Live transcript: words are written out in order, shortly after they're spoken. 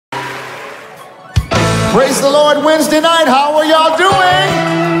Praise the Lord. Wednesday night, how are y'all doing?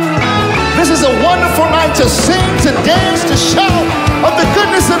 This is a wonderful night to sing, to dance, to shout of the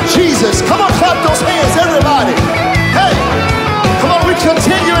goodness of Jesus. Come on, clap those hands, everybody. Hey, come on, we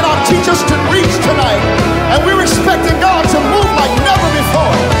continue in our Teach Us to Reach tonight, and we're expecting God to move like never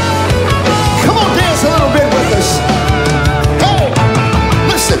before. Come on, dance a little bit with us. Hey,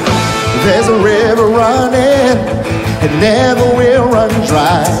 listen. There's a river running, it never will run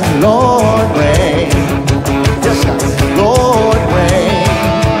dry. Lord, rain. Yes, God. Lord, rain.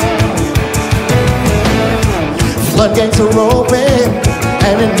 Floodgates are open,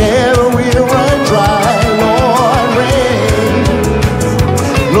 and it never will run dry. Lord, rain.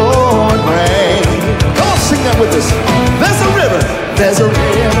 Lord, rain. Come on, sing that with us. There's a river. There's a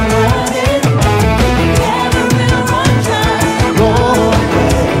river running, never will run dry. Lord,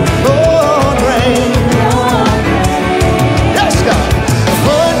 rain. Lord, rain. Lord, rain. Yes, God.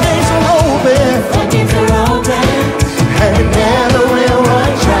 Floodgates are open, and it never will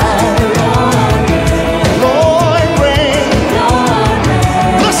run dry. Lord, rain.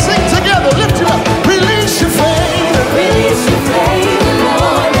 Let's sing together. Lift it up. Release your faith. Release your faith,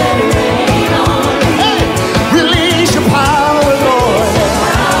 Lord, let it rain on me. Hey, release your power, Lord.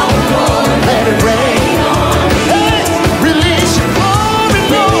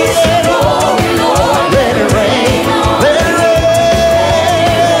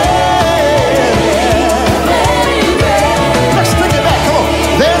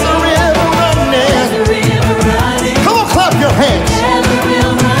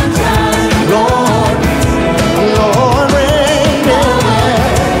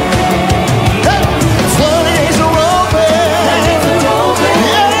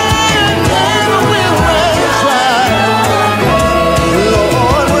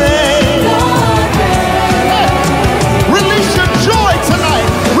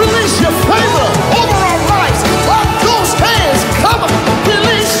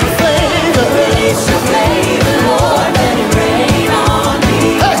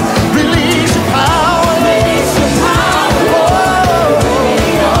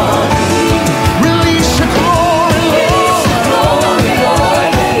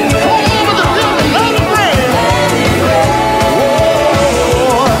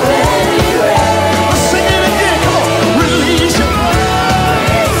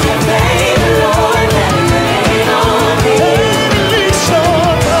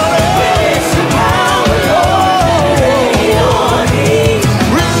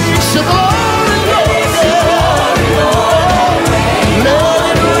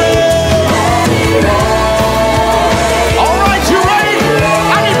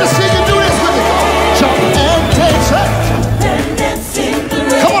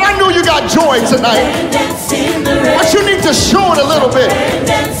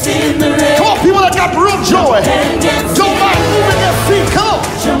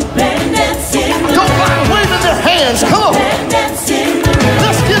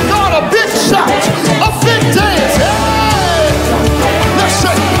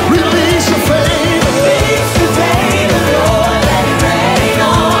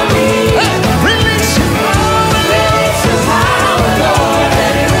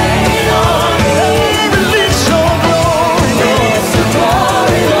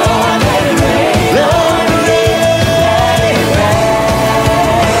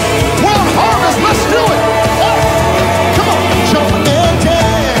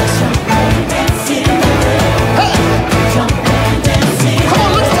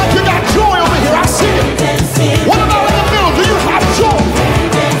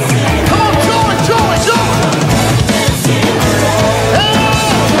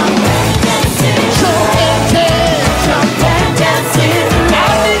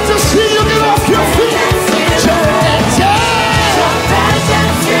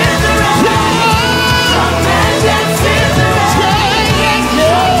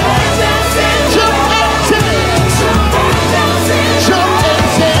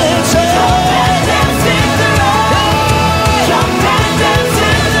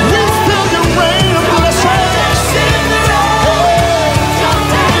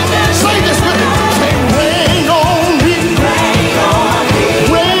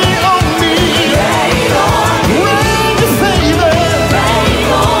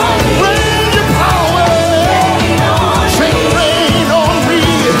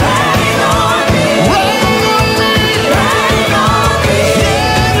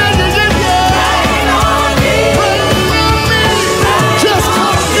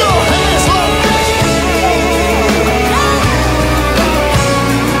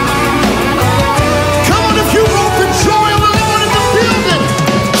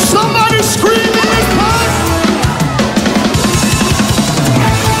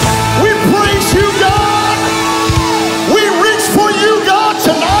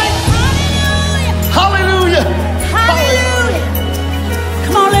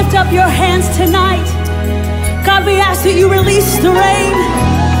 your hands tonight. God, we ask that you release the rain.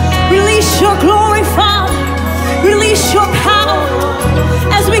 Release your glory, Father. Release your power.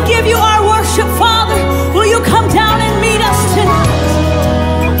 As we give you our worship, Father, will you come down and meet us tonight?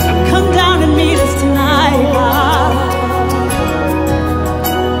 Come down and meet us tonight, God.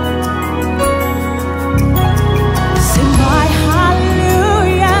 Sing, my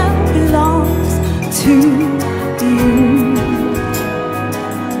hallelujah belongs to you.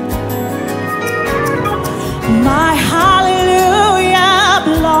 My hallelujah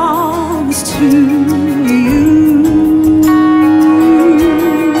belongs to you.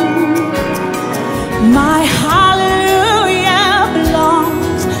 My hallelujah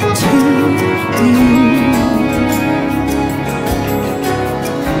belongs to you.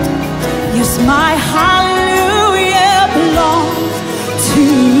 Yes, my hallelujah belongs to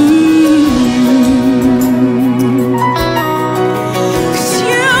you. 'Cause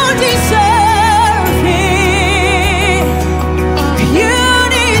you deserve it. You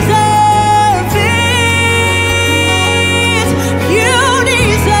deserve it.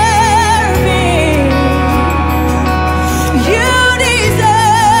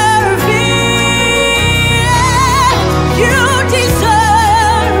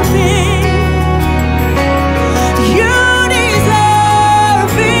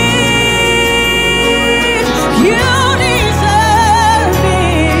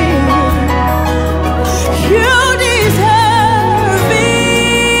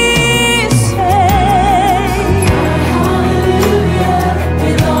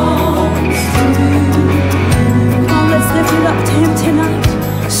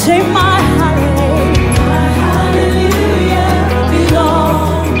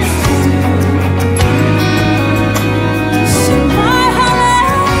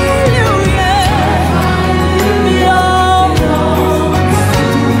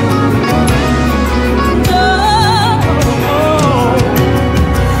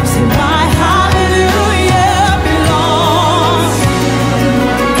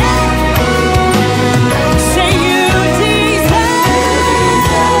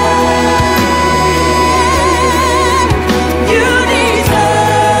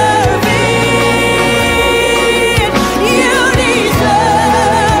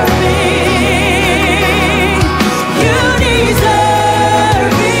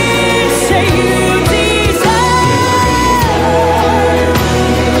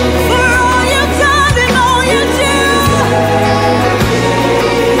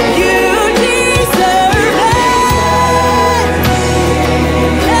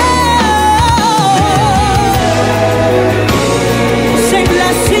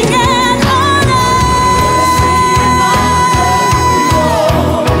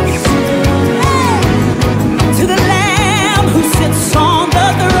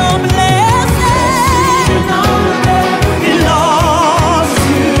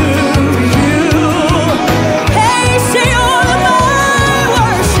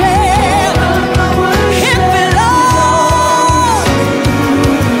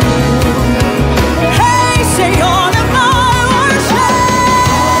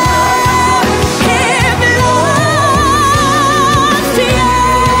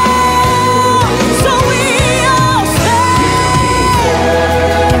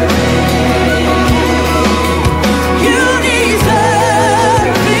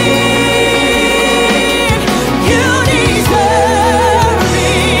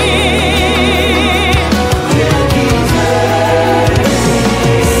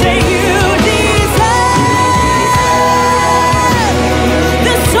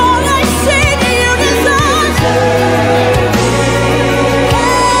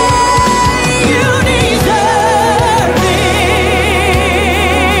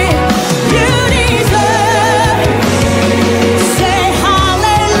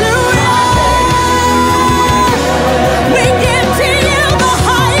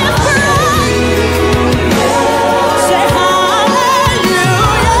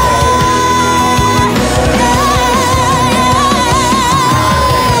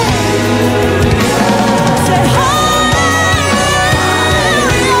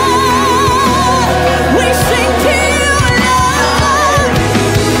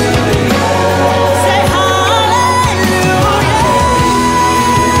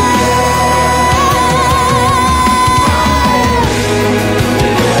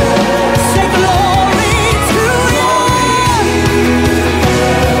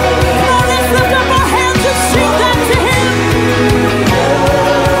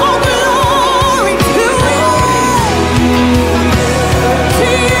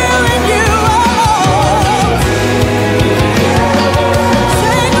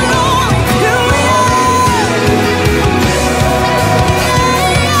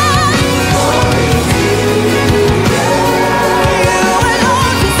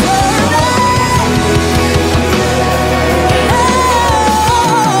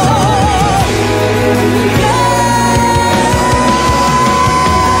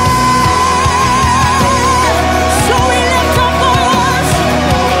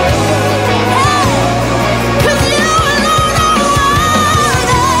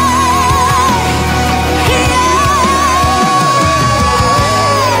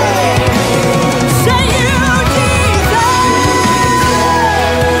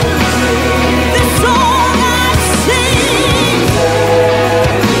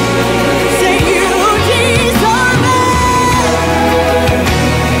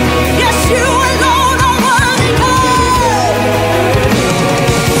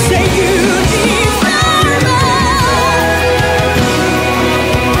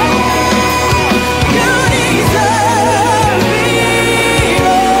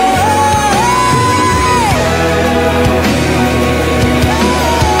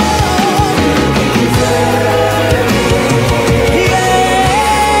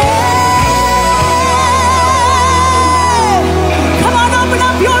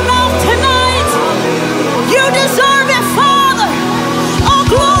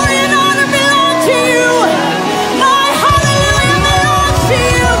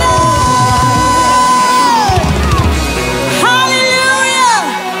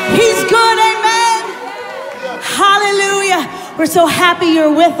 We're so happy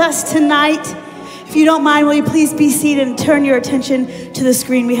you're with us tonight. If you don't mind, will you please be seated and turn your attention to the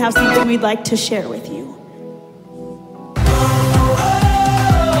screen? We have something we'd like to share with you.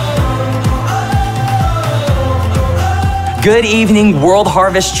 Good evening, World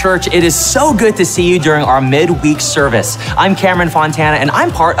Harvest Church. It is so good to see you during our midweek service. I'm Cameron Fontana, and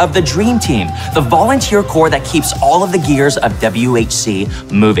I'm part of the Dream Team, the volunteer corps that keeps all of the gears of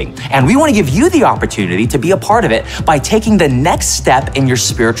WHC moving. And we want to give you the opportunity to be a part of it by taking the next step in your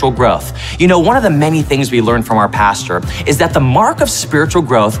spiritual growth. You know, one of the many things we learned from our pastor is that the mark of spiritual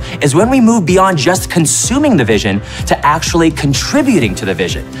growth is when we move beyond just consuming the vision to actually contributing to the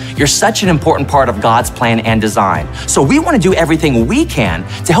vision. You're such an important part of God's plan and design. So we want to do everything we can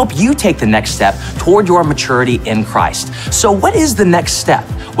to help you take the next step toward your maturity in Christ. So what is the next step?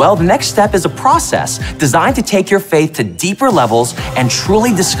 Well, the next step is a process designed to take your faith to deeper levels and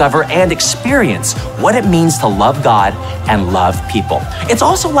truly discover and experience what it means to love God and love people. It's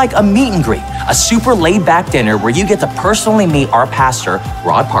also like a meet and greet, a super laid-back dinner where you get to personally meet our pastor,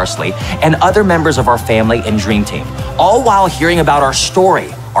 Rod Parsley, and other members of our family and Dream Team, all while hearing about our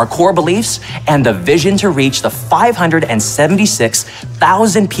story, our core beliefs, and the vision to reach the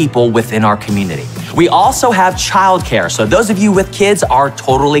 576,000 people within our community. We also have childcare, so those of you with kids are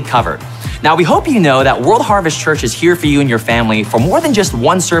totally covered. Now, we hope you know that World Harvest Church is here for you and your family for more than just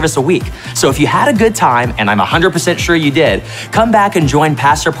one service a week. So if you had a good time, and I'm 100% sure you did, come back and join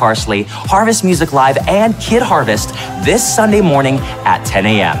Pastor Parsley, Harvest Music Live, and Kid Harvest this Sunday morning at 10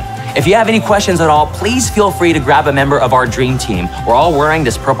 a.m. If you have any questions at all, please feel free to grab a member of our Dream Team. We're all wearing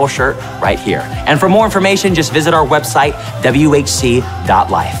this purple shirt right here. And for more information, just visit our website,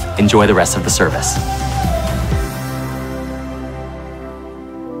 whc.life. Enjoy the rest of the service.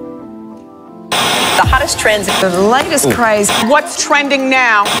 The hottest trends, the latest craze. What's trending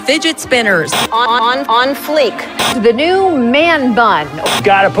now? Fidget spinners. On fleek. The new man bun.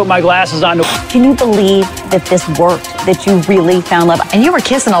 Gotta put my glasses on. Can you believe that this worked, that you really found love? And you were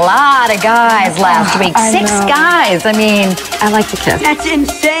kissing a lot of guys last week. I 6 know. guys. I mean, I like to kiss. That's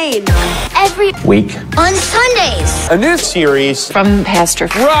insane. Every Week. on Sundays. A new series From Pastor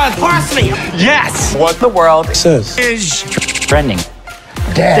Rod Parsley. Yes. What the world says is trending.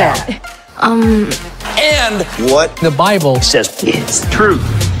 Dad. And what the Bible says is true.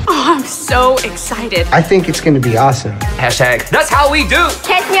 Oh, I'm so excited. I think it's going to be awesome. Hashtag, that's how we do.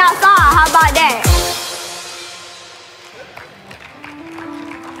 Catch me outside. How about that?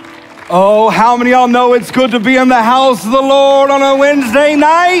 Oh, how many of y'all know it's good to be in the house of the Lord on a Wednesday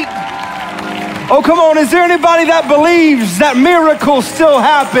night? Oh, come on. Is there anybody that believes that miracles still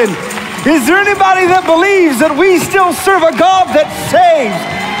happen? Is there anybody that believes that we still serve a God that saves?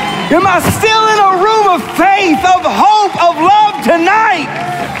 Am I still in a room of faith, of hope, of love tonight?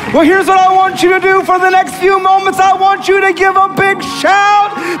 Well, here's what I want you to do for the next few moments. I want you to give a big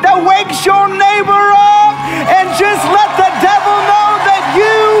shout that wakes your neighbor up and just let the devil know that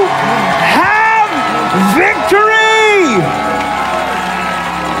you have victory.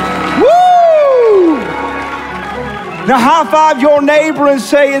 Woo! Now high five your neighbor and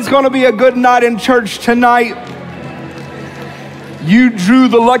say it's going to be a good night in church tonight. You drew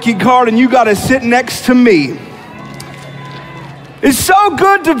the lucky card and you got to sit next to me. It's so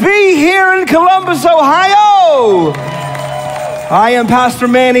good to be here in Columbus, Ohio. I am Pastor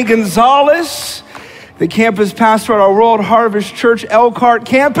Manny Gonzalez, the campus pastor at our World Harvest Church Elkhart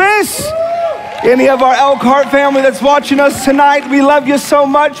campus. Any of our Elkhart family that's watching us tonight, we love you so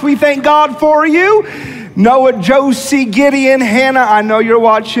much. We thank God for you. Noah, Josie, Gideon, Hannah, I know you're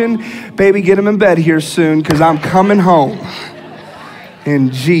watching. Baby, get them in bed here soon because I'm coming home.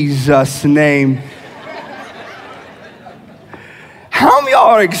 In Jesus' name. How many of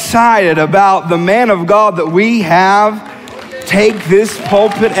y'all are excited about the man of God that we have take this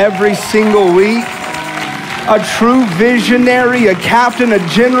pulpit every single week? A true visionary, a captain, a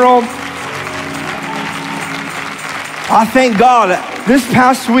general. I thank God this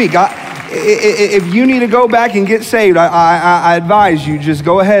past week, if you need to go back and get saved, I advise you just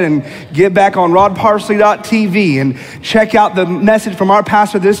go ahead and get back on rodparsley.tv and check out the message from our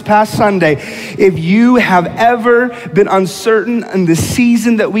pastor this past Sunday. If you have ever been uncertain in the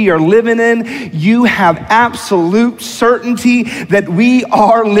season that we are living in, you have absolute certainty that we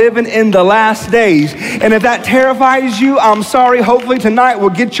are living in the last days. And if that terrifies you, I'm sorry. Hopefully tonight will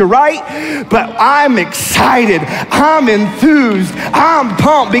get you right. But I'm excited. I'm enthused. I'm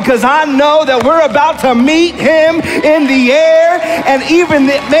pumped because I know know that we're about to meet him in the air, and even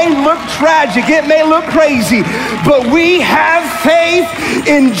it may look tragic, it may look crazy, but we have faith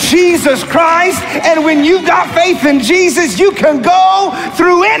in Jesus Christ, and when you've got faith in Jesus, you can go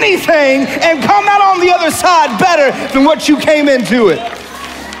through anything and come out on the other side better than what you came into it.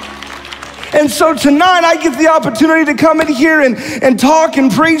 And so tonight I get the opportunity to come in here and talk and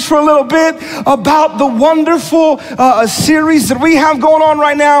preach for a little bit about the wonderful series that we have going on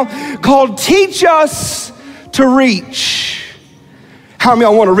right now called Teach Us to Reach. How many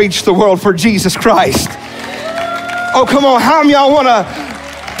of y'all want to reach the world for Jesus Christ? Oh, come on. How many of y'all want to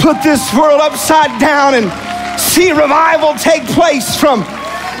put this world upside down and see revival take place from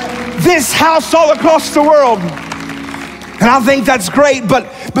this house all across the world? And I think that's great,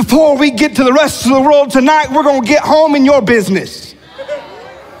 but before we get to the rest of the world tonight, we're going to get home in your business.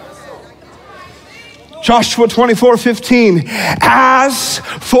 Joshua 24:15, as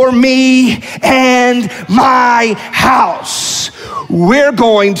for me and my house, we're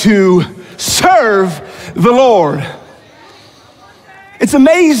going to serve the Lord. It's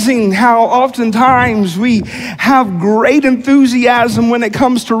amazing how oftentimes we have great enthusiasm when it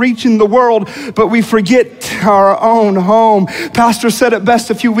comes to reaching the world, but we forget our own home. Pastor said it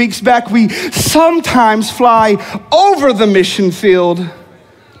best a few weeks back. We sometimes fly over the mission field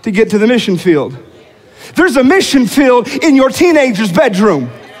to get to the mission field. There's a mission field in your teenager's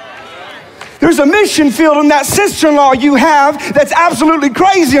bedroom. There's a mission field in that sister-in-law you have that's absolutely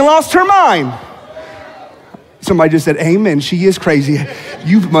crazy and lost her mind. Somebody just said, amen, she is crazy.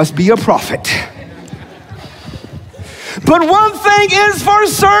 You must be a prophet. But one thing is for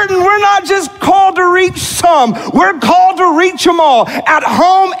certain, we're not just called to reach some, we're called to reach them all, at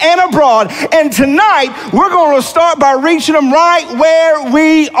home and abroad. And tonight, we're going to start by reaching them right where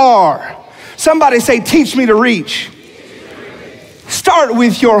we are. Somebody say, teach me to reach. Start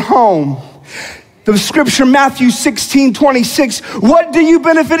with your home. The scripture, Matthew 16:26, what do you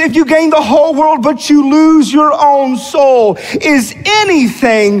benefit if you gain the whole world but you lose your own soul? Is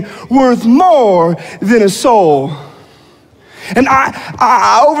anything worth more than a soul? And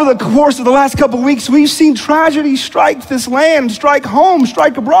I over the course of the last couple of weeks, we've seen tragedy strike this land, strike home,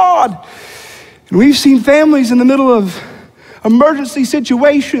 strike abroad. And we've seen families in the middle of emergency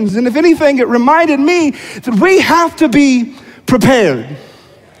situations. And if anything, it reminded me that we have to be prepared.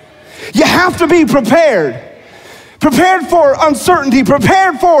 You have to be prepared. Prepared for uncertainty,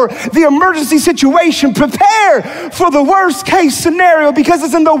 prepared for the emergency situation, prepare for the worst case scenario, because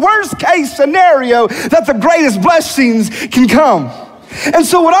it's in the worst case scenario that the greatest blessings can come. And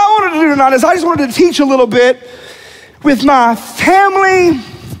so what I wanted to do tonight is I just wanted to teach a little bit with my family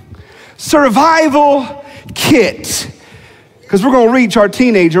survival kit. Because we're going to reach our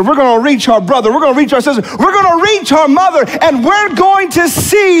teenager, we're going to reach our brother, we're going to reach our sister, we're going to reach our mother, and we're going to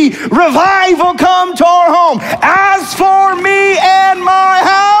see revival come to our home. As for me and my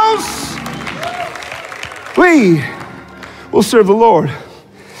house, we will serve the Lord.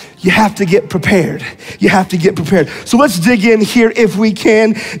 You have to get prepared. You have to get prepared. So let's dig in here if we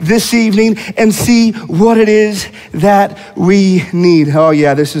can this evening and see what it is that we need. Oh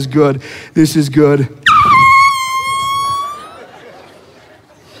yeah, this is good. This is good.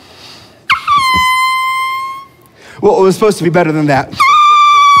 Well, it was supposed to be better than that.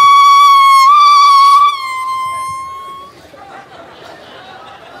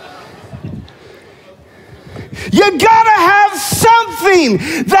 You gotta have something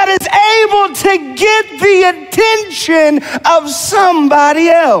that is able to get the attention of somebody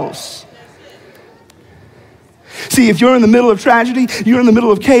else. See, if you're in the middle of tragedy, you're in the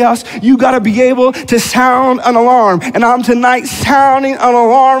middle of chaos, you gotta be able to sound an alarm. And I'm tonight sounding an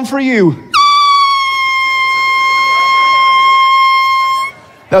alarm for you.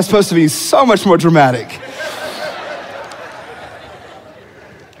 That was supposed to be so much more dramatic.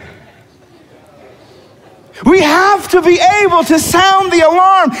 We have to be able to sound the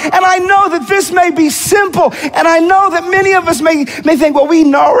alarm. And I know that this may be simple. And I know that many of us may think, well,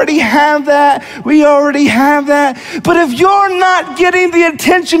 we already have that. We already have that. But if you're not getting the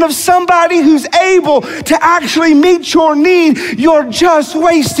attention of somebody who's able to actually meet your need, you're just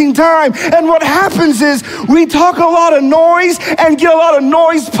wasting time. And what happens is we talk a lot of noise and get a lot of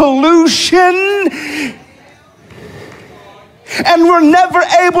noise pollution. And we're never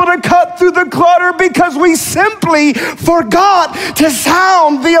able to cut through the clutter because we simply forgot to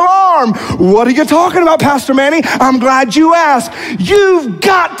sound the alarm. What are you talking about, Pastor Manny? I'm glad you asked. You've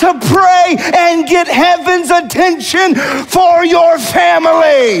got to pray and get heaven's attention for your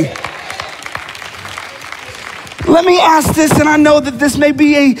family. Let me ask this, and I know that this may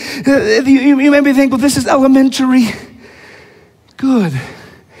be you may be thinking, well, this is elementary. Good.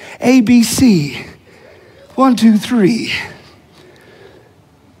 ABC. 1, 2, 3.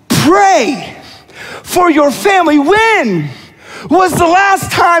 Pray for your family. When was the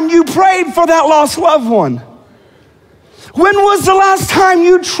last time you prayed for that lost loved one? When was the last time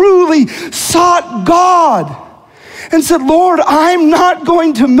you truly sought God and said, Lord, I'm not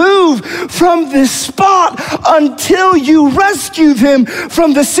going to move from this spot until you rescue them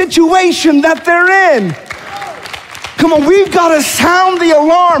from the situation that they're in? Come on, we've got to sound the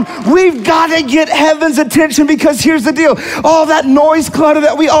alarm. We've got to get heaven's attention, because here's the deal. All that noise clutter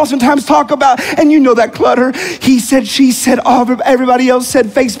that we oftentimes talk about, and you know that clutter. He said, she said, everybody else said,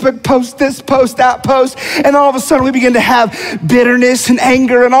 Facebook post this, post that, post. And all of a sudden we begin to have bitterness and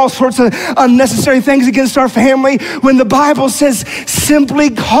anger and all sorts of unnecessary things against our family, when the Bible says, simply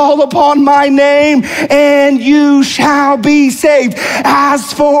call upon my name and you shall be saved.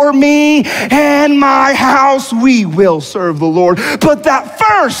 As for me and my house, we will serve the Lord. But that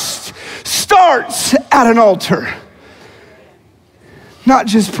first starts at an altar. Not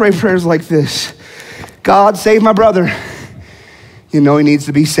just pray prayers like this. God, save my brother. You know he needs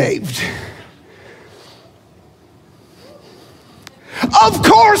to be saved. Of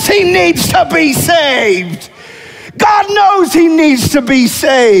course he needs to be saved. God knows he needs to be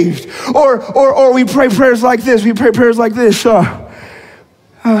saved. Or we pray prayers like this. We pray prayers like this.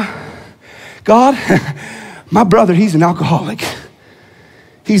 God, my brother, he's an alcoholic.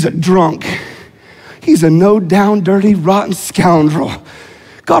 He's a drunk. He's a no-down, dirty, rotten scoundrel.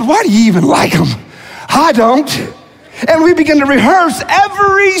 God, why do you even like him? I don't. And we begin to rehearse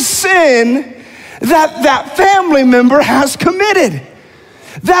every sin that family member has committed.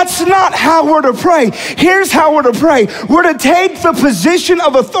 That's not how we're to pray. Here's how we're to pray. We're to take the position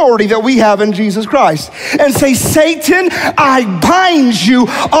of authority that we have in Jesus Christ and say, Satan, I bind you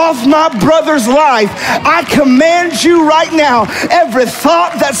off my brother's life. I command you right now, every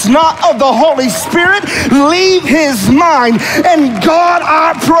thought that's not of the Holy Spirit, leave his mind. And God,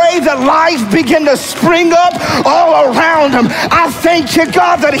 I pray that life begin to spring up all around him. I thank you,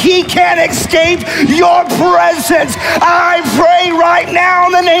 God, that he can't escape your presence. I pray right now,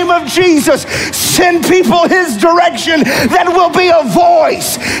 in the name of Jesus, send people his direction that will be a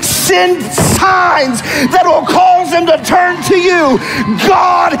voice. Send signs that will cause them to turn to you.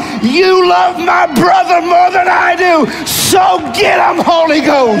 God, you love my brother more than I do, so get him, Holy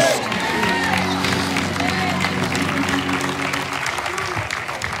Ghost.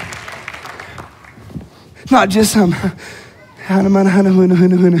 Not just some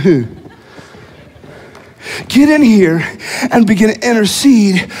get in here and begin to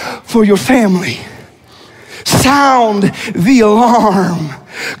intercede for your family. Sound the alarm.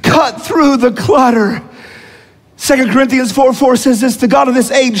 Cut through the clutter. 2 Corinthians 4:4 says this, the God of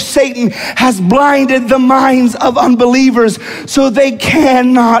this age, Satan, has blinded the minds of unbelievers so they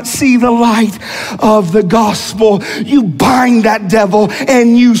cannot see the light of the gospel. You bind that devil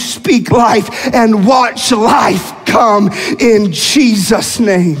and you speak life and watch life come in Jesus'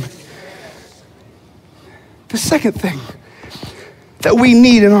 name. The second thing that we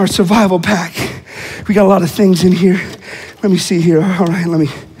need in our survival pack, we got a lot of things in here. Let me see here. All right,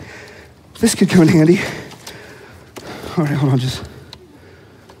 this could come in handy. All right, hold on, this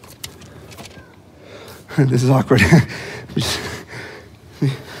is awkward. This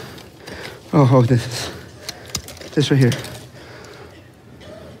right here.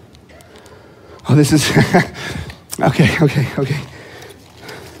 Oh, this is, okay.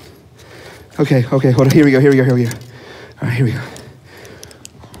 Okay, hold on, here we go. All right, here we go.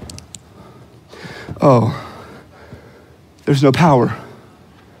 Oh, there's no power.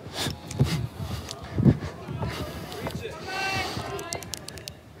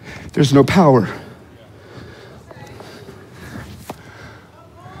 There's no power.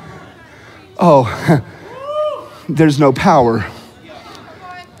 Oh, there's no power.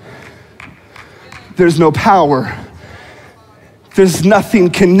 There's no power. There's nothing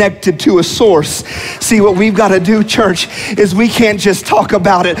connected to a source. See, what we've got to do, church, is we can't just talk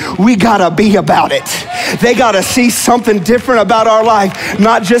about it. We got to be about it. They got to see something different about our life.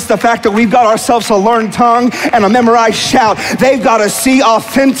 Not just the fact that we've got ourselves a learned tongue and a memorized shout. They've got to see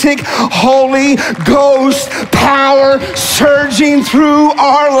authentic Holy Ghost power surging through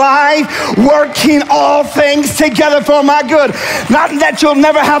our life, working all things together for my good. Not that you'll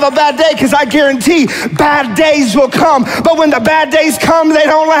never have a bad day, because I guarantee bad days will come. But when the bad days come, they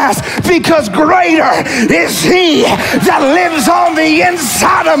don't last, because greater is he that lives on the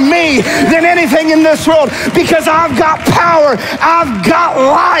inside of me than anything in this world, because I've got power, I've got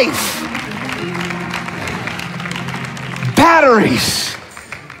life. Batteries.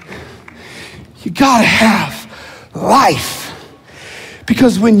 You gotta have life,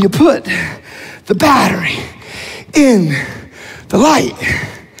 Because when you put the battery in the light,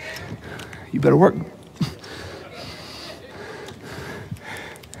 you better work.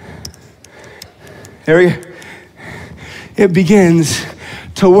 Area, it begins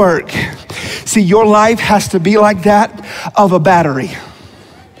to work. See, your life has to be like that of a battery.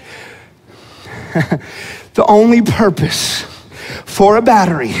 The only purpose for a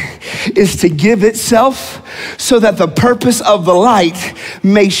battery is to give itself so that the purpose of the light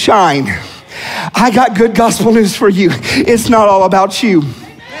may shine. I got good gospel news for you. It's not all about you.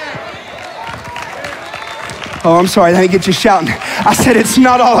 Oh, I'm sorry, I didn't get you shouting. I said it's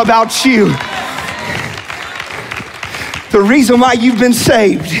not all about you. The reason why you've been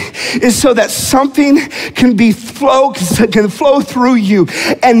saved is so that something can flow through you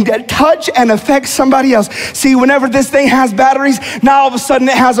and touch and affect somebody else. See, whenever this thing has batteries, now all of a sudden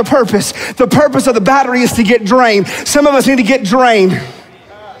it has a purpose. The purpose of the battery is to get drained. Some of us need to get drained.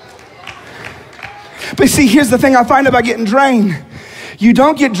 But see, here's the thing I find about getting drained. You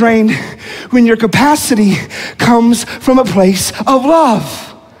don't get drained when your capacity comes from a place of love.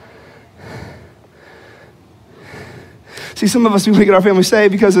 See, some of us, we want to get our family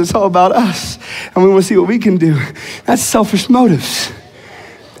saved because it's all about us, and we want to see what we can do. That's selfish motives.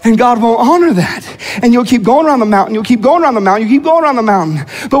 And God won't honor that. And you'll keep going around the mountain, you'll keep going around the mountain, you keep going around the mountain.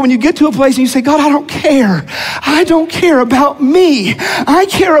 But when you get to a place and you say, God, I don't care. I don't care about me. I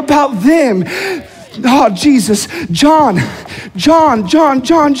care about them. Oh, Jesus, John. Where's John?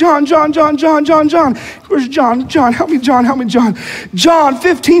 Help me, John. John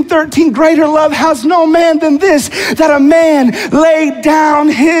 15:13, greater love has no man than this, that a man laid down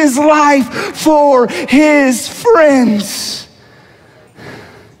his life for his friends.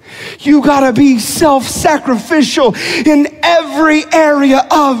 You gotta be self-sacrificial in every area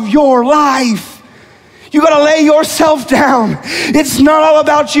of your life. You gotta lay yourself down. It's not all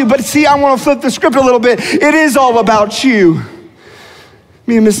about you, but see, I wanna flip the script a little bit. It is all about you.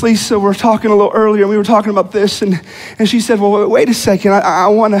 Me and Miss Lisa were talking a little earlier, and we were talking about this, and she said, well, wait a second, I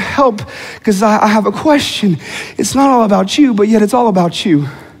wanna help, because I have a question. It's not all about you, but yet it's all about you.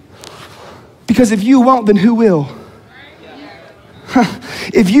 Because if you won't, then who will?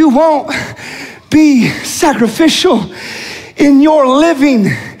 If you won't be sacrificial in your living,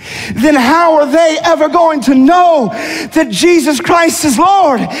 then how are they ever going to know that Jesus Christ is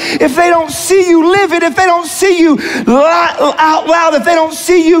Lord? If they don't see you live it, if they don't see you out loud, if they don't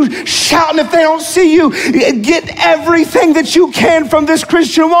see you shouting, if they don't see you get everything that you can from this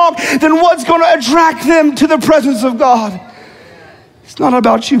Christian walk, then what's going to attract them to the presence of God? It's not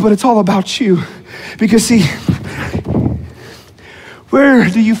about you, but it's all about you. Because see, where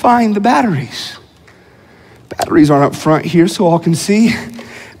do you find the batteries? Batteries aren't up front here so all can see.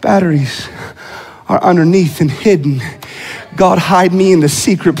 Batteries are underneath and hidden. God, hide me in the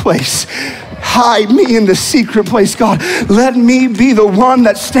secret place. Hide me in the secret place, God. Let me be the one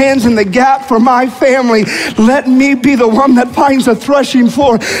that stands in the gap for my family. Let me be the one that finds a threshing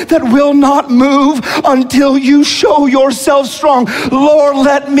floor that will not move until you show yourself strong. Lord,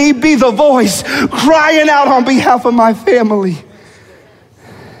 let me be the voice crying out on behalf of my family.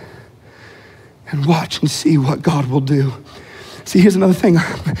 And watch and see what God will do. See, here's another thing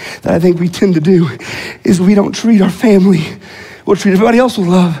that I think we tend to do is we don't treat our family. We'll treat everybody else with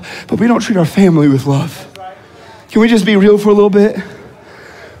love, but we don't treat our family with love. Can we just be real for a little bit?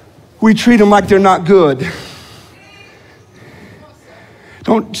 We treat them like they're not good.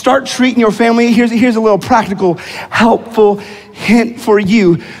 Don't start treating your family. Here's a little practical, helpful hint for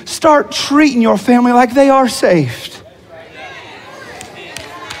you. Start treating your family like they are saved.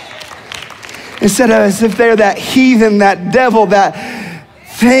 Instead of as if they're that heathen, that devil, that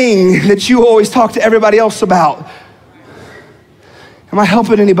thing that you always talk to everybody else about. Am I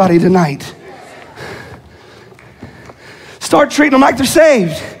helping anybody tonight? Start treating them like they're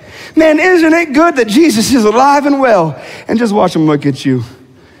saved. Man, isn't it good that Jesus is alive and well? And just watch them look at you.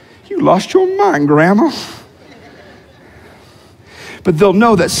 You lost your mind, Grandma. But they'll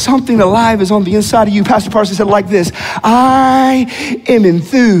know that something alive is on the inside of you. Pastor Parsley said it like this: I am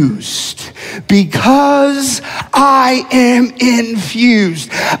enthused because I am infused.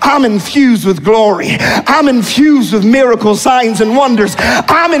 I'm infused with glory. I'm infused with miracles, signs, and wonders.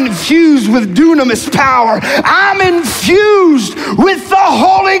 I'm infused with dunamis power. I'm infused with the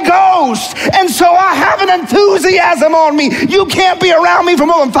Holy Ghost. And so I have an enthusiasm on me. You can't be around me for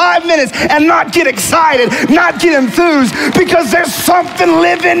more than 5 minutes and not get excited, not get enthused, because there's something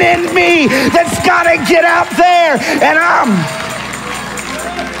living in me that's got to get out there. And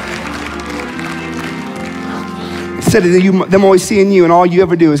instead of them always seeing you and all you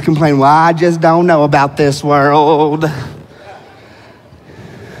ever do is complain, well, I just don't know about this world.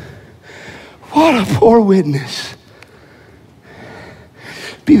 What a poor witness.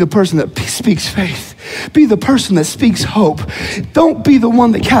 Be the person that speaks faith. Be the person that speaks hope. Don't be the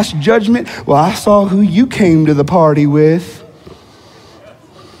one that casts judgment. Well, I saw who you came to the party with.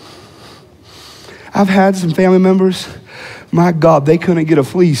 I've had some family members, my God, they couldn't get a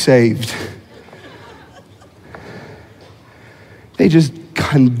flea saved. They just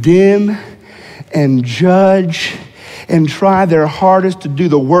condemn and judge and try their hardest to do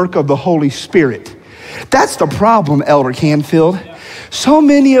the work of the Holy Spirit. That's the problem, Elder Canfield. So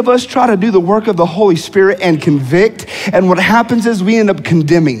many of us try to do the work of the Holy Spirit and convict, and what happens is we end up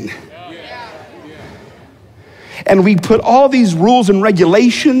condemning. And we put all these rules and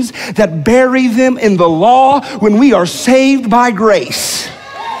regulations that bury them in the law when we are saved by grace.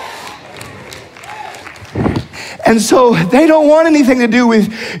 And so they don't want anything to do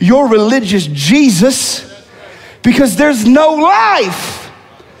with your religious Jesus because there's no life.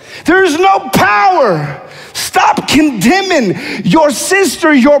 There's no power. Stop condemning your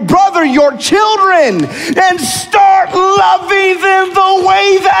sister, your brother, your children, and start loving them the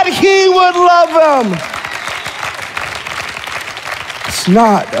way that He would love them. It's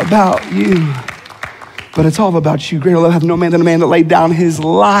not about you, but it's all about you. Greater love hath no man than a man that laid down his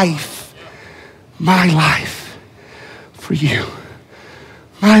life, my life, for you.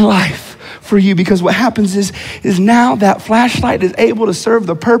 My life for you, because what happens is now that flashlight is able to serve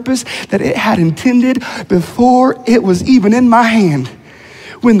the purpose that it had intended before it was even in my hand.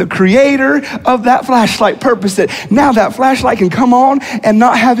 When the creator of that flashlight purposed it, now that flashlight can come on and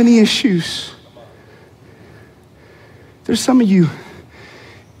not have any issues. There's some of you,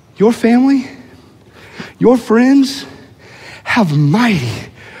 your family, your friends have mighty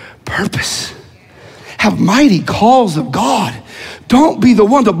purpose, have mighty calls of God. Don't be the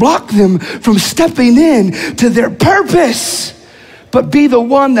one to block them from stepping in to their purpose, but be the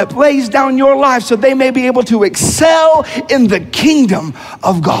one that lays down your life so they may be able to excel in the kingdom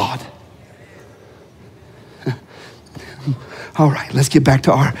of God. All right, let's get back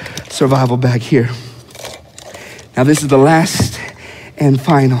to our survival bag here. Now this is the last and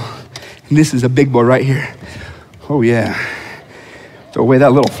final, and this is a big boy right here. Oh yeah, throw away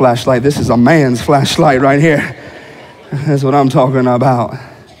that little flashlight. This is a man's flashlight right here. That's what I'm talking about.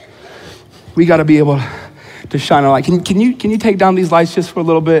 We got to be able to shine a light. Can you take down these lights just for a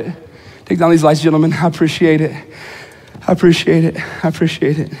little bit? Take down these lights, gentlemen. I appreciate it. I appreciate it. I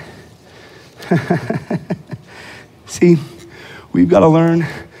appreciate it. See, we've got to learn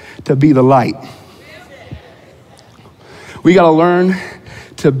to be the light. We got to learn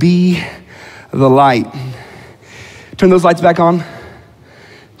to be the light. Turn those lights back on.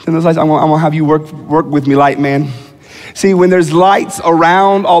 Turn those lights. I'm gonna have you work with me, light man. See, when there's lights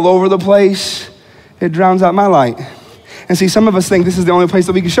around all over the place, it drowns out my light. And see, some of us think this is the only place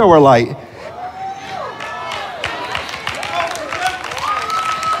that we can show our light.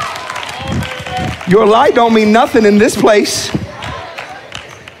 Your light don't mean nothing in this place.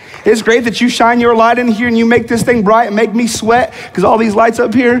 It's great that you shine your light in here and you make this thing bright and make me sweat because all these lights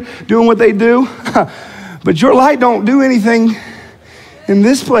up here doing what they do. But your light don't do anything in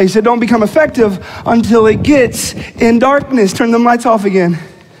this place. It don't become effective until it gets in darkness. Turn them lights off again.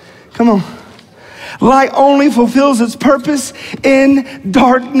 Come on. Light only fulfills its purpose in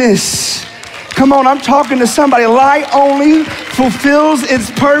darkness. Come on, I'm talking to somebody. Light only fulfills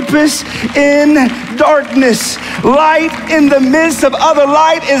its purpose in darkness. Light in the midst of other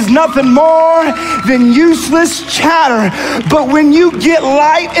light is nothing more than useless chatter. But when you get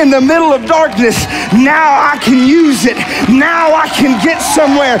light in the middle of darkness, now I can use it. Now I can get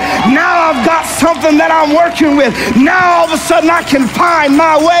somewhere. Now I've got something that I'm working with. Now all of a sudden I can find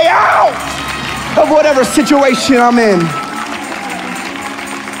my way out of whatever situation I'm in.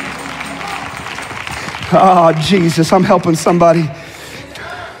 Oh, Jesus, I'm helping somebody.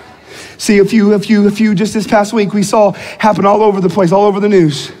 See, if you just this past week, we saw happen all over the place, all over the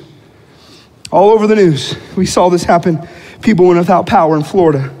news. All over the news. We saw this happen. People went without power in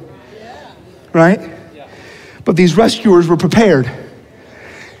Florida, right? But these rescuers were prepared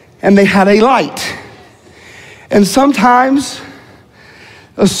and they had a light. And sometimes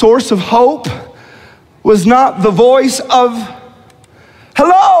a source of hope was not the voice of,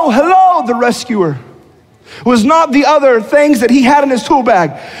 hello, hello, the rescuer. Was not the other things that he had in his tool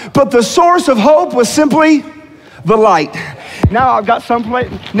bag, but the source of hope was simply the light. Now I've got someplace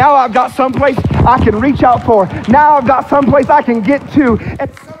I can reach out for. Now I've got someplace I can get to. And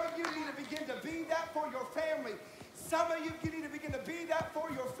some of you need to begin to be that for your family. Some of you need to begin to be that for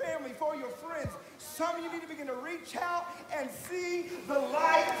your family, for your friends. Some of you need to begin to reach out and see the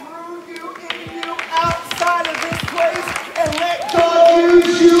light through you, in you, outside of this place, and let God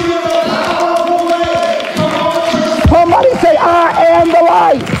use you in the power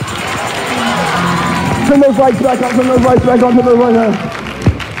turn those lights back on, turn those lights back on, turn those lights on.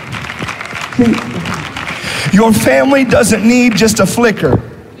 See, your family doesn't need just a flicker.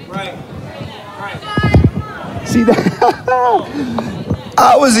 Right. See that?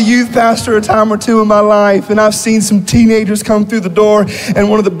 I was a youth pastor a time or two in my life, and I've seen some teenagers come through the door, and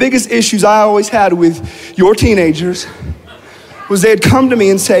one of the biggest issues I always had with your teenagers was they'd come to me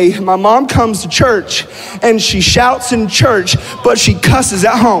and say, my mom comes to church and she shouts in church, but she cusses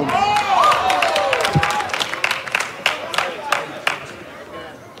at home.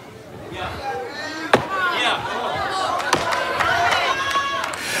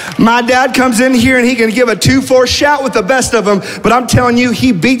 My dad comes in here and he can give a 2-4 shout with the best of them, but I'm telling you,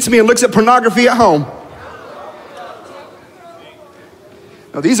 he beats me and looks at pornography at home.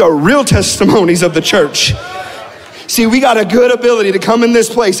 Now, these are real testimonies of the church. See, we got a good ability to come in this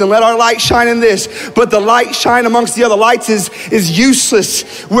place and let our light shine in this, but the light shine amongst the other lights is useless.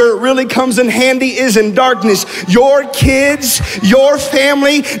 Where it really comes in handy is in darkness. Your kids, your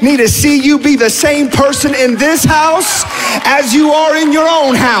family need to see you be the same person in this house as you are in your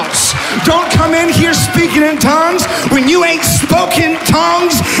own house. Don't come in here speaking in tongues when you ain't spoken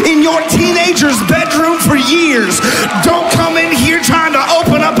tongues in your teenager's bedroom for years. Don't come in here trying to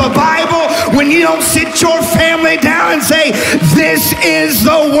open up a Bible when you don't sit your family down and say, this is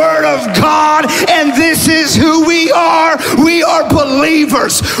the Word of God and this is who we are. We are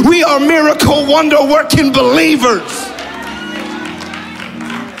believers. We are miracle, wonder working believers.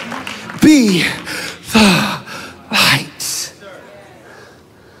 Be the light.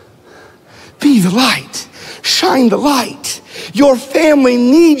 Be the light. Shine the light. Your family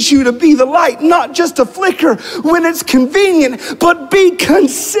needs you to be the light, not just a flicker when it's convenient, but be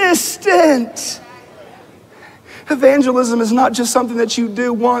consistent. Evangelism is not just something that you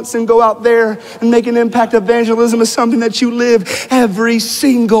do once and go out there and make an impact. Evangelism is something that you live every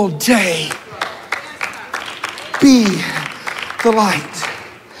single day. Be the light.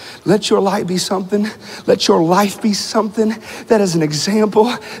 Let your light be something. Let your life be something that is an example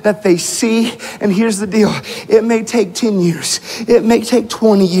that they see. And here's the deal. It may take 10 years. It may take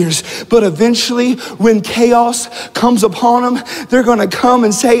 20 years. But eventually, when chaos comes upon them, they're going to come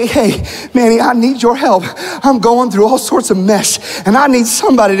and say, hey, Manny, I need your help. I'm going through all sorts of mess. And I need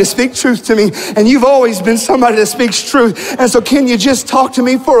somebody to speak truth to me. And you've always been somebody that speaks truth. And so can you just talk to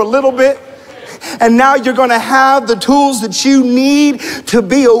me for a little bit? And now you're going to have the tools that you need to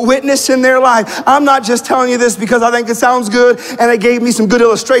be a witness in their life. I'm not just telling you this because I think it sounds good and it gave me some good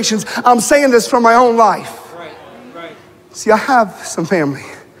illustrations. I'm saying this from my own life. Right. See, I have some family,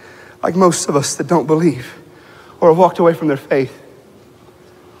 like most of us, that don't believe or have walked away from their faith.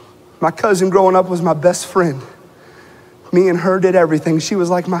 My cousin growing up was my best friend. Me and her did everything. She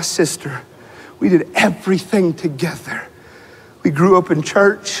was like my sister. We did everything together. We grew up in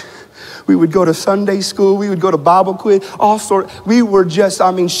church. We would go to Sunday school. We would go to Bible quiz, all sorts. We were just,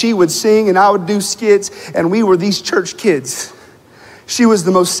 she would sing and I would do skits, and we were these church kids. She was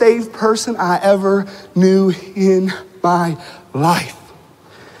the most saved person I ever knew in my life.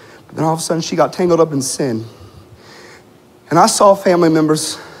 But then all of a sudden she got tangled up in sin. And I saw family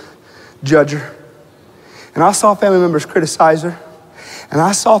members judge her. And I saw family members criticize her. And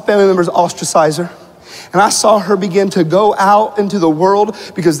I saw family members ostracize her. And I saw her begin to go out into the world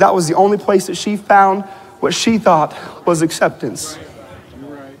because that was the only place that she found what she thought was acceptance.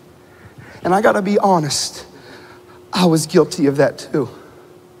 Right. And I got to be honest, I was guilty of that too.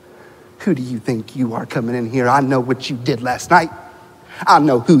 Who do you think you are coming in here? I know what you did last night. I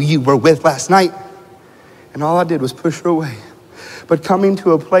know who you were with last night. And all I did was push her away. But coming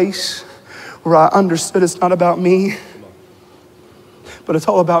to a place where I understood it's not about me, but it's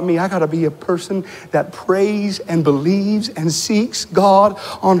all about me. I got to be a person that prays and believes and seeks God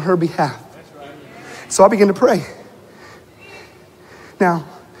on her behalf. So I began to pray. Now,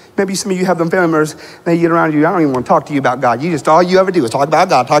 maybe some of you have them family members, they get around you, I don't even want to talk to you about God. All you ever do is talk about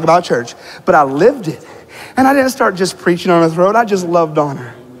God, talk about church. But I lived it. And I didn't start just preaching on her throat. I just loved on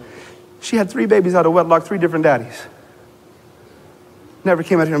her. She had 3 babies out of wedlock, 3 different daddies. Never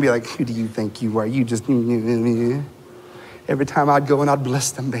came out here and be like, who do you think you are? You just... Every time I'd go and I'd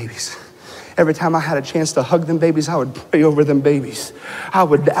bless them babies. Every time I had a chance to hug them babies, I would pray over them babies. I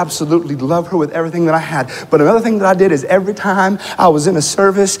would absolutely love her with everything that I had. But another thing that I did is every time I was in a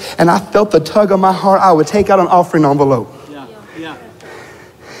service and I felt the tug of my heart, I would take out an offering envelope. Yeah.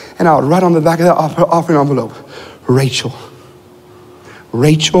 And I would write on the back of that offering envelope, Rachel.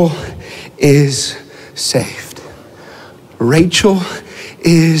 Rachel is saved. Rachel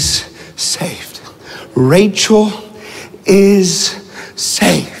is saved. Rachel is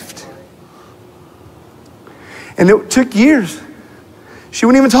saved. And it took years. She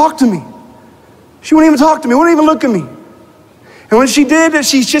wouldn't even talk to me. She wouldn't even talk to me, wouldn't even look at me. And when she did,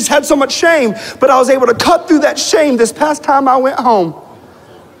 she just had so much shame, but I was able to cut through that shame this past time I went home.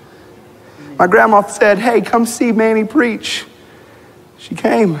 My grandma said, hey, come see Manny preach. She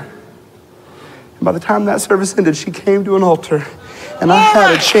came. And by the time that service ended, she came to an altar, and I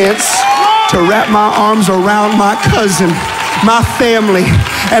had a chance to wrap my arms around my cousin, my family,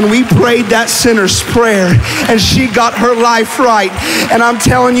 and we prayed that sinner's prayer, and she got her life right. And I'm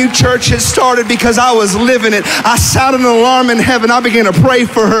telling you, church, it started because I was living it. I sounded an alarm in heaven. I began to pray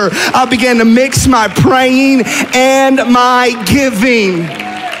for her. I began to mix my praying and my giving.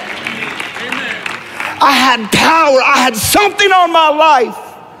 I had power. I had something on my life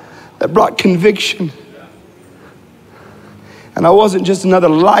that brought conviction. And I wasn't just another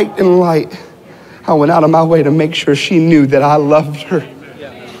light in light. I went out of my way to make sure she knew that I loved her.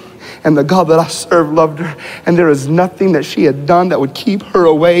 And the God that I serve loved her. And there is nothing that she had done that would keep her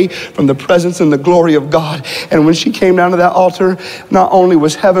away from the presence and the glory of God. And when she came down to that altar, not only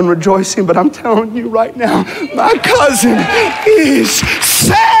was heaven rejoicing, but I'm telling you right now, my cousin is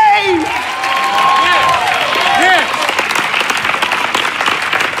saved.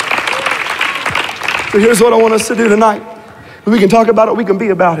 So here's what I want us to do tonight. We can talk about it, we can be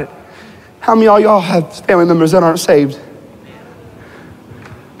about it. How many of y'all have family members that aren't saved?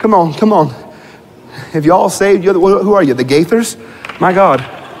 Come on, come on. If y'all saved, who are you, the Gaithers? My God.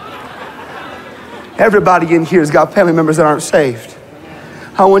 Everybody in here has got family members that aren't saved.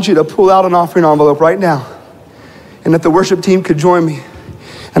 I want you to pull out an offering envelope right now. And if the worship team could join me.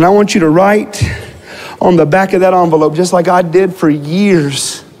 And I want you to write on the back of that envelope, just like I did for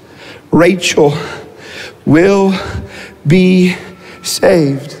years, Rachel will be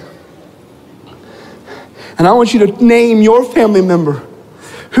saved. And I want you to name your family member.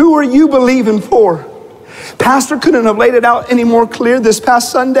 Who are you believing for? Pastor couldn't have laid it out any more clear this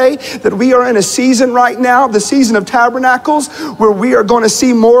past Sunday that we are in a season right now, the season of tabernacles, where we are going to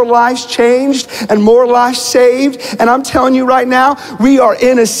see more lives changed and more lives saved. And I'm telling you right now, we are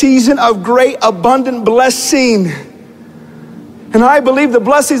in a season of great abundant blessing. And I believe the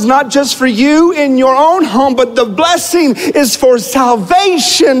blessing is not just for you in your own home, but the blessing is for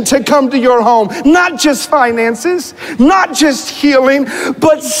salvation to come to your home. Not just finances, not just healing,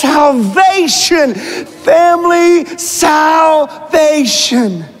 but salvation. Family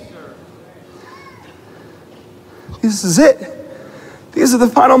salvation. This is it. These are the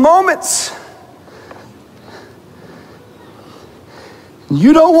final moments.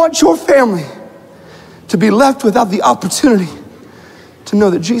 You don't want your family to be left without the opportunity to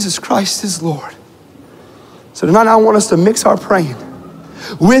know that Jesus Christ is Lord. So tonight I want us to mix our praying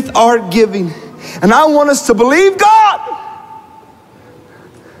with our giving. And I want us to believe God.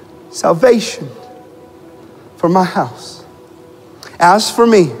 Salvation for my house. As for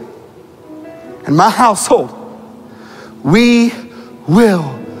me and my household, we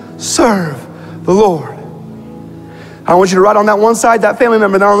will serve the Lord. I want you to write on that one side, that family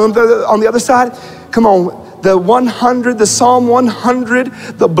member. Now on the other side, come on. The 100, the Psalm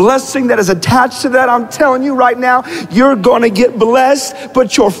 100, the blessing that is attached to that, I'm telling you right now, you're going to get blessed,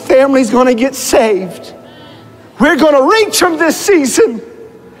 but your family's going to get saved. We're going to reach them this season.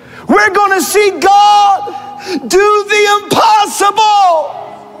 We're going to see God do the impossible.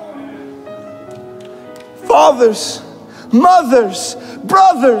 Fathers, mothers,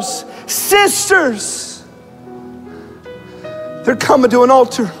 brothers, sisters, they're coming to an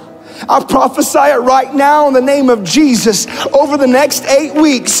altar. I prophesy it right now in the name of Jesus. Over the next 8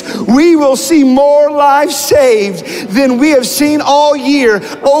 weeks, we will see more lives saved than we have seen all year.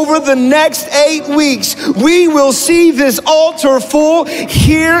 Over the next 8 weeks, we will see this altar full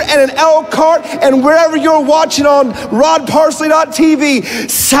here and in Elkhart and wherever you're watching on rodparsley.tv.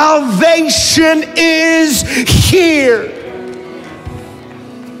 Salvation is here.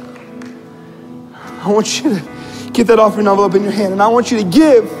 I want you to get that offering envelope in your hand, and I want you to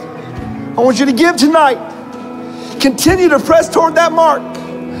give. I want you to give tonight. Continue to press toward that mark.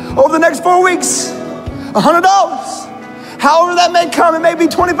 Over the next 4 weeks, $100. However that may come. It may be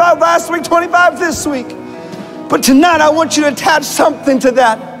 25 last week, 25 this week. But tonight I want you to attach something to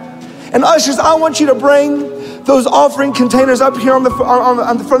that. And ushers, I want you to bring those offering containers up here on the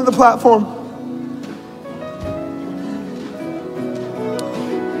front of the platform.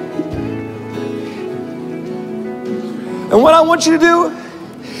 And what I want you to do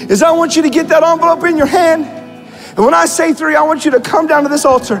is I want you to get that envelope in your hand. And when I say 3, I want you to come down to this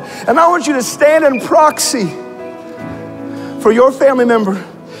altar. And I want you to stand in proxy for your family member.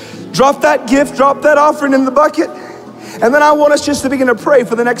 Drop that gift, drop that offering in the bucket. And then I want us just to begin to pray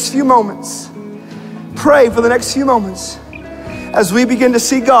for the next few moments. Pray for the next few moments as we begin to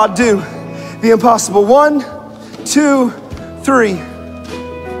see God do the impossible. 1, 2, 3.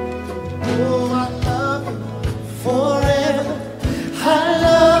 Oh, I love you forever. I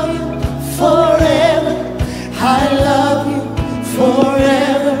love you forever. I love you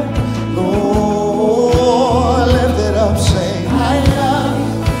forever. Lord, lift it up, say, I love you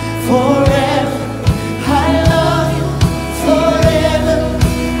forever. I love you forever.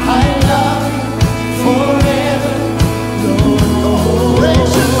 I love you forever. Lord,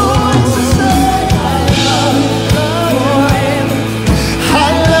 raise your voice and say, I love you forever.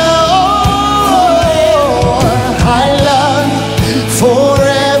 I love you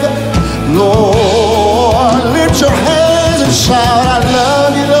forever. Lord, lift your hands and shout, I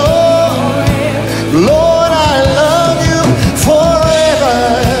love you, Lord. Lord, I love you forever.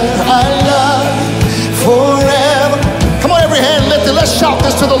 I love you forever. Come on, every hand lifted. Let's shout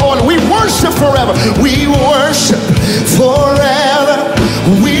this to the Lord. We worship forever. We worship forever.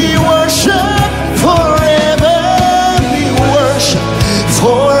 We worship forever. We worship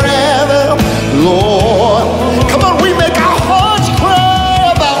forever, Lord. Come on, we make our hearts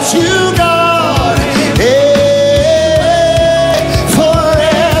cry about you, God. Hey,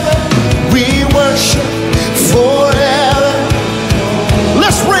 forever. We worship forever.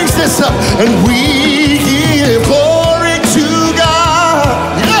 Let's raise this up and we give glory to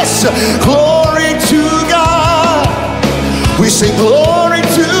God. Yes, glory to God. We say glory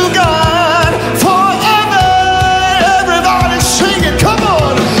to God forever. Everybody sing it. Come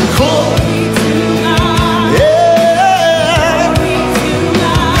on. Glory to God. Yeah.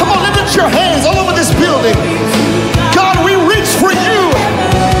 Come on, lift your hands all over this building. God, we reach for you.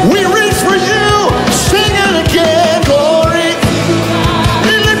 We reach for you. Sing it again. Glory.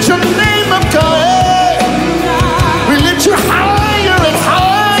 We lift your name up, God. We lift you higher and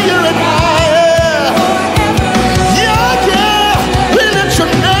higher and higher. Yeah, yeah. We lift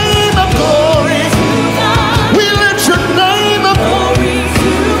your name up, glory. We lift your name up.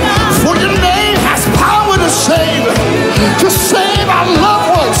 For your name has power to save our loved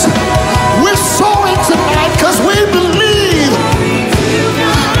ones. We're sowing tonight because we believe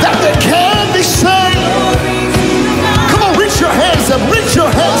that they can be saved. Come on, reach your hands up, reach your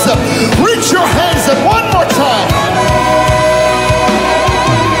hands up, reach your hands up one more time.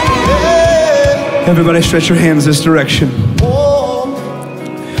 Yeah. Everybody stretch your hands this direction. Oh,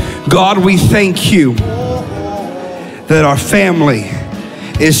 God, we thank you that our family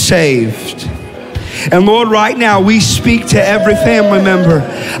is saved. And Lord, right now we speak to every family member.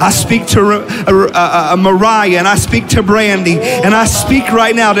 I speak to Mariah, and I speak to Brandy, and I speak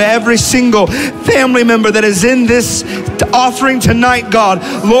right now to every single family member that is in this offering tonight, God.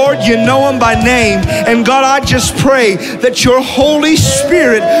 Lord, you know them by name. And God, I just pray that your Holy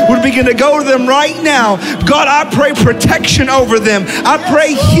Spirit would begin to go to them right now. God, I pray protection over them. I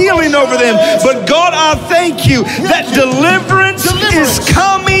pray healing over them. But God, I thank you that deliverance is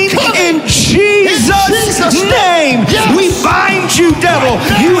coming in Jesus' name. We bind you, devil.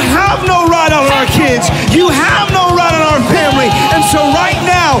 You have no right on our kids. You have no right on our family. And so right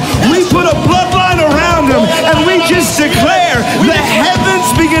now, we put a bloodline around them, and we just declare the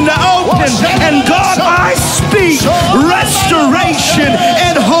heavens begin to open. And God, I speak restoration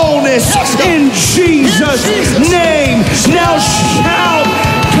and wholeness in Jesus' name. Now shout,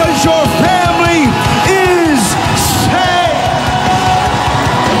 because your family is saved.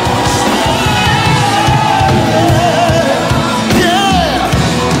 yeah.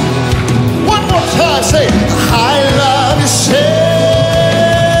 One more time, say, I love you, say,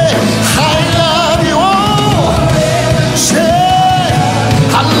 I love you all. Say,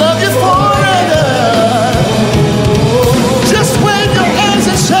 I love you forever. Just wave your hands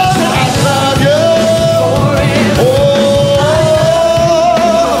and shout, I love you. Oh,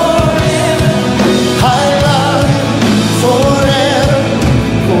 I love you forever.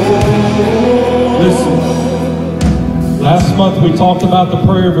 Listen, last month we talked about the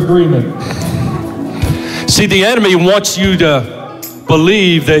prayer of agreement. See, the enemy wants you to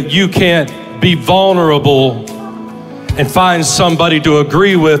believe that you can't be vulnerable and find somebody to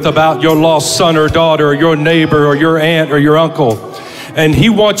agree with about your lost son or daughter or your neighbor or your aunt or your uncle. And he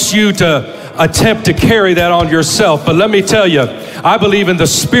wants you to attempt to carry that on yourself. But let me tell you, I believe in the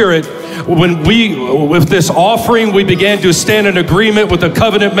Spirit. When with this offering, we began to stand in agreement with a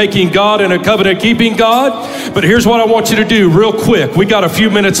covenant-making God and a covenant-keeping God. But here's what I want you to do real quick. We got a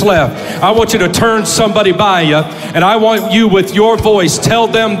few minutes left. I want you to turn somebody by you, and I want you with your voice, tell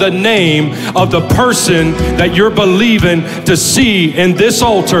them the name of the person that you're believing to see in this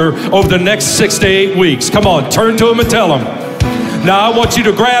altar over the next 6 to 8 weeks. Come on, turn to them and tell them. Now I want you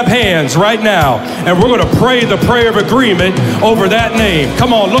to grab hands right now, and we're going to pray the prayer of agreement over that name.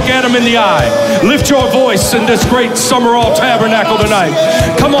 Come on, look at them in the eye. Lift your voice in this great Summerall Tabernacle tonight.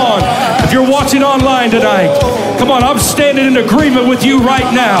 Come on, if you're watching online tonight, come on, I'm standing in agreement with you right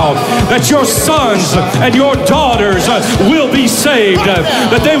now that your sons and your daughters will be saved,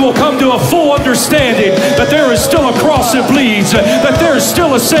 that they will come to a full understanding that there is still a cross that bleeds, that there is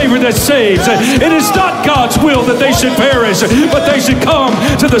still a Savior that saves. It is not God's will that they should perish, but they should come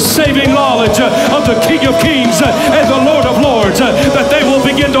to the saving knowledge of the King of Kings and the Lord of Lords, that they will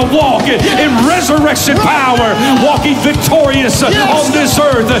begin to walk in resurrection power, walking victorious on this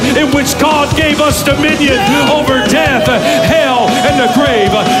earth in which God gave us dominion over death, hell, and the grave.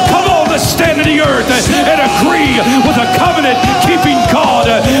 Come on, let's stand in the earth and agree with a covenant-keeping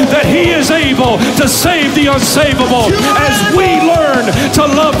God that He is able to save the unsavable as we learn to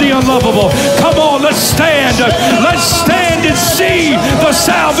love the unlovable. Come on, let's stand. Let's stand and see the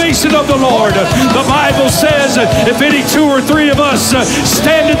salvation of the Lord. The Bible says, if any two or three of us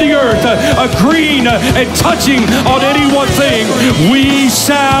stand in the earth, agreeing and touching on any one thing, we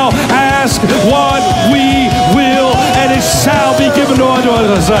shall ask what we will, and it shall be given to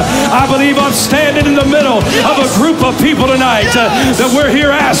us. I believe I'm standing in the middle of a group of people tonight that we're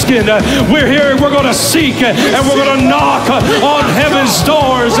here asking. We're here, we're going to seek, and we're going to knock on heaven's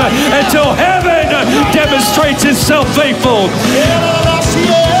doors until heaven demonstrates itself faithful.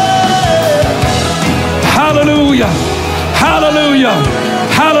 Hallelujah. Hallelujah.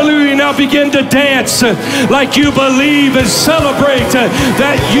 Hallelujah. Now begin to dance like you believe and celebrate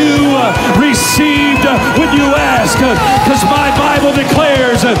that you received when you ask. Because my Bible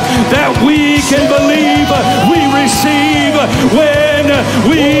declares that we can believe we receive when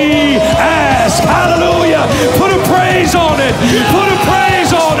we ask. Hallelujah. Put a praise on it. Put a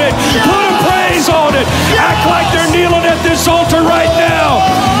praise on it. Put a praise on it. Act like they're kneeling at this altar right now.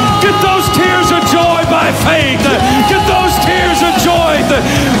 Get those tears of joy by faith. Get those tears of joy.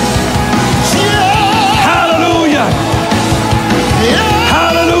 Hallelujah.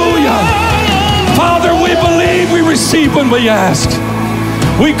 Hallelujah. Father, we believe we receive when we ask.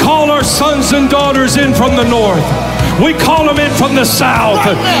 We call our sons and daughters in from the north. We call them in from the south.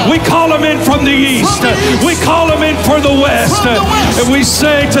 We call them in from the east. We call them in for the west. And we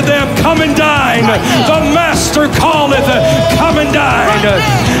say to them, come and dine. The Master calleth, come and dine.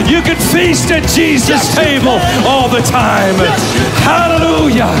 You can feast at Jesus' table all the time.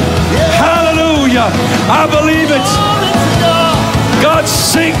 Hallelujah. Hallelujah. I believe it. God,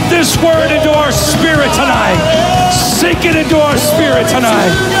 sink this word into our spirit tonight. Sink it into our spirit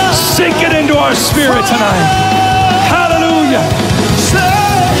tonight. Sink it into our spirit tonight. Hallelujah.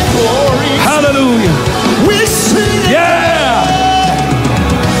 Hallelujah. We sing it. Yeah.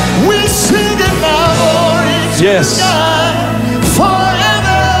 We sing it now. Yes.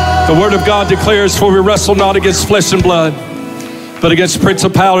 Forever. The word of God declares, for we wrestle not against flesh and blood, but against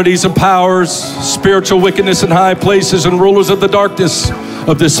principalities and powers, spiritual wickedness in high places, and rulers of the darkness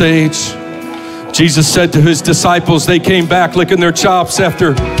of this age. Jesus said to his disciples, they came back licking their chops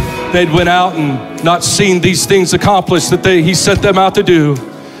after they'd went out and not seen these things accomplished that he sent them out to do.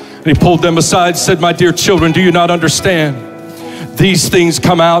 And he pulled them aside and said, my dear children, do you not understand? These things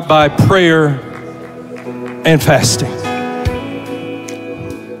come out by prayer and fasting.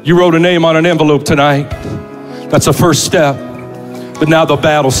 You wrote a name on an envelope tonight. That's a first step. But now the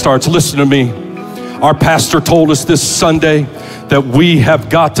battle starts. Listen to me. Our pastor told us this Sunday that we have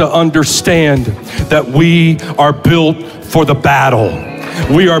got to understand that we are built for the battle.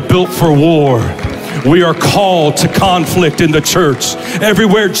 We are built for war. We are called to conflict in the church.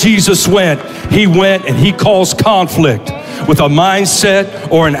 Everywhere Jesus went, he went and he caused conflict with a mindset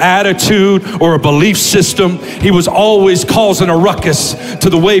or an attitude or a belief system. He was always causing a ruckus to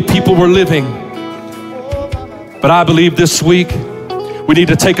the way people were living. But I believe this week we need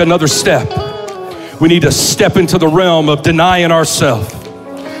to take another step. We need to step into the realm of denying ourselves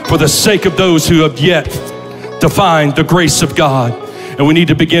for the sake of those who have yet defined the grace of God. And we need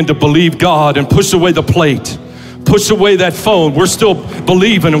to begin to believe God and push away the plate. Push away that phone. We're still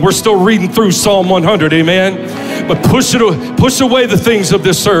believing and we're still reading through Psalm 100, amen? But push away the things of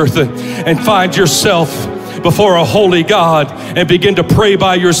this earth and find yourself before a holy God and begin to pray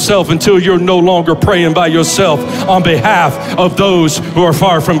by yourself until you're no longer praying by yourself on behalf of those who are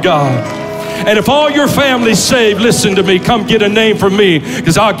far from God. And if all your family's saved, listen to me, come get a name from me,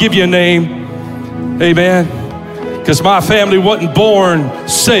 because I'll give you a name. Amen. Because my family wasn't born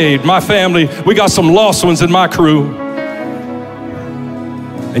saved. My family, we got some lost ones in my crew.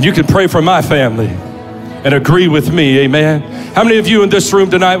 And you can pray for my family and agree with me, amen. How many of you in this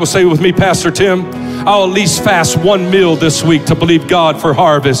room tonight will say with me, Pastor Tim, I'll at least fast one meal this week to believe God for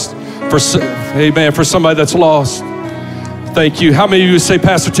harvest. Amen, for somebody that's lost. Thank you. How many of you say,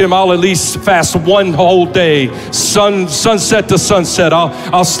 Pastor Tim, I'll at least fast one whole day, sunset to sunset.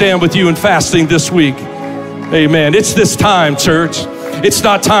 I'll stand with you in fasting this week. Amen. It's this time, church. It's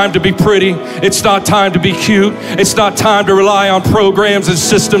not time to be pretty. It's not time to be cute. It's not time to rely on programs and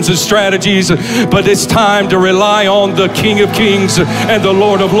systems and strategies, but it's time to rely on the King of Kings and the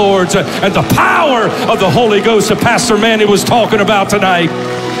Lord of Lords and the power of the Holy Ghost that Pastor Manny was talking about tonight.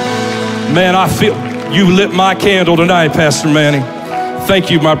 Man, I feel you lit my candle tonight, Pastor Manny.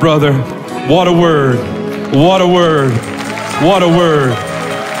 Thank you, my brother. What a word. What a word. What a word.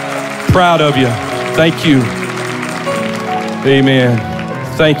 Proud of you. Thank you. Amen.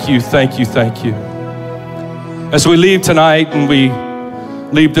 Thank you, thank you, thank you. As we leave tonight and we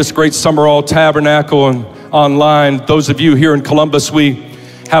leave this great Summerall Tabernacle and online, those of you here in Columbus, we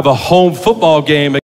have a home football game